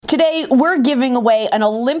Today, we're giving away an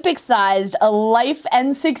Olympic-sized life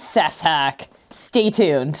and success hack. Stay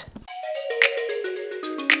tuned.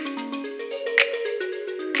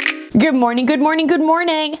 Good morning, good morning, good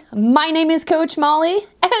morning. My name is Coach Molly,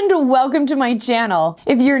 and welcome to my channel.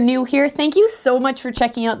 If you're new here, thank you so much for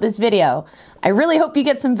checking out this video. I really hope you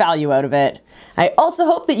get some value out of it. I also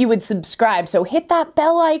hope that you would subscribe, so hit that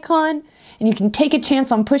bell icon, and you can take a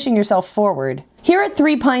chance on pushing yourself forward. Here at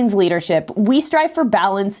Three Pines Leadership, we strive for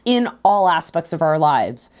balance in all aspects of our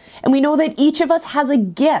lives. And we know that each of us has a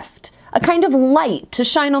gift, a kind of light to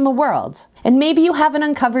shine on the world. And maybe you haven't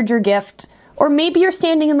uncovered your gift, or maybe you're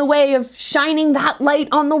standing in the way of shining that light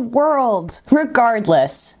on the world.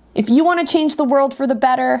 Regardless, if you want to change the world for the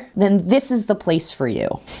better, then this is the place for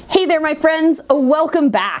you. Hey there, my friends, welcome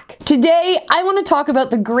back. Today, I want to talk about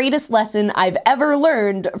the greatest lesson I've ever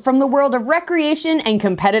learned from the world of recreation and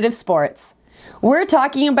competitive sports. We're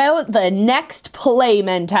talking about the next play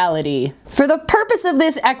mentality. For the purpose of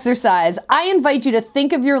this exercise, I invite you to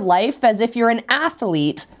think of your life as if you're an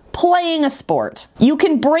athlete playing a sport. You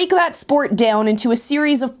can break that sport down into a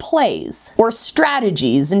series of plays, or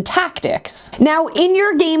strategies and tactics. Now, in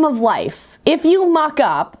your game of life, if you muck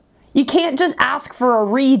up, you can't just ask for a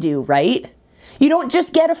redo, right? You don't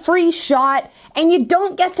just get a free shot, and you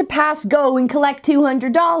don't get to pass go and collect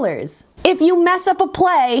 $200. If you mess up a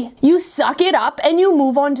play, you suck it up and you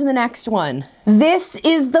move on to the next one. This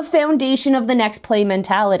is the foundation of the next play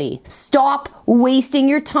mentality. Stop wasting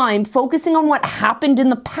your time focusing on what happened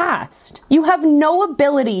in the past. You have no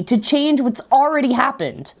ability to change what's already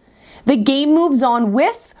happened. The game moves on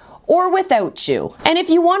with or without you. And if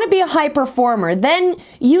you want to be a high performer, then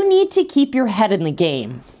you need to keep your head in the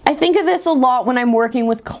game. I think of this a lot when I'm working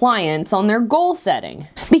with clients on their goal setting,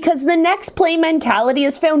 because the next play mentality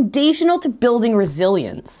is foundational to building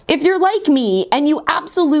resilience. If you're like me and you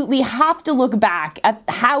absolutely have to look back at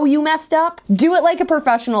how you messed up, do it like a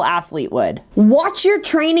professional athlete would. Watch your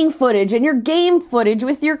training footage and your game footage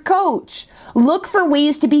with your coach. Look for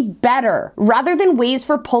ways to be better rather than ways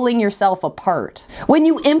for pulling yourself apart. When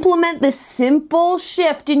you implement this simple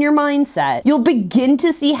shift in your mindset, you'll begin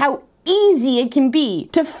to see how easy it can be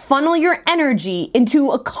to funnel your energy into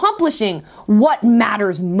accomplishing what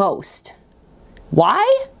matters most.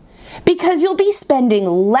 Why? Because you'll be spending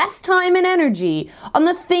less time and energy on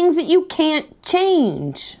the things that you can't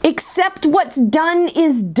change. Accept what's done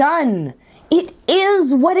is done. It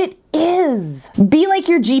is what it is. Be like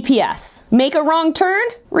your GPS. Make a wrong turn?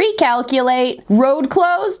 Recalculate. Road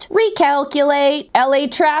closed? Recalculate. LA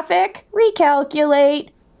traffic? Recalculate.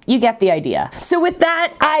 You get the idea. So with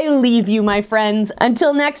that, I leave you, my friends.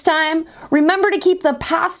 Until next time, remember to keep the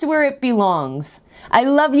past where it belongs. I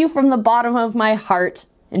love you from the bottom of my heart,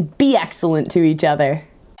 and be excellent to each other.